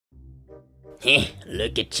Heh,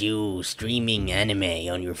 look at you, streaming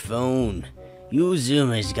anime on your phone. You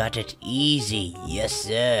Zoomers got it easy, yes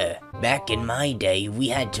sir. Back in my day, we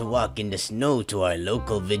had to walk in the snow to our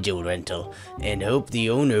local video rental, and hope the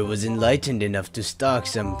owner was enlightened enough to stock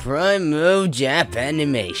some primo Jap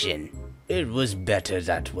animation. It was better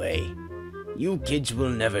that way. You kids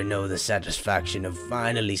will never know the satisfaction of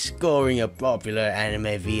finally scoring a popular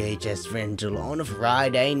anime VHS rental on a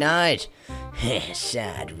Friday night.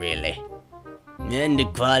 Sad, really. And the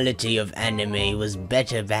quality of anime was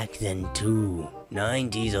better back then too.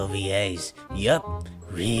 90s OVAs, yup,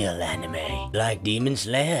 real anime. Like Demon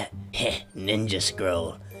Slayer? Ninja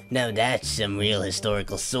Scroll. Now that's some real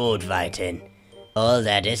historical sword fighting. All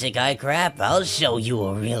that isekai crap, I'll show you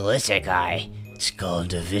a real isekai. It's called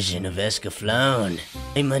Division of Escaflowne.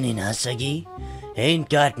 Hey Money Nasagi, ain't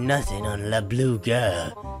got nothing on La Blue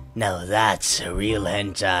Girl. Now that's a real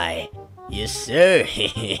hentai. Yes sir.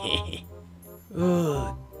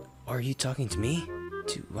 Are you talking to me?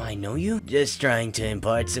 Do I know you? Just trying to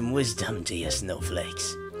impart some wisdom to you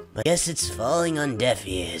snowflakes. But guess it's falling on deaf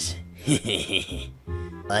ears.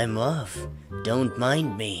 I'm off. Don't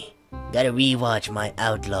mind me. Gotta rewatch my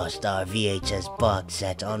Outlaw Star VHS box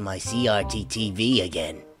set on my CRT TV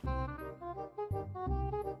again.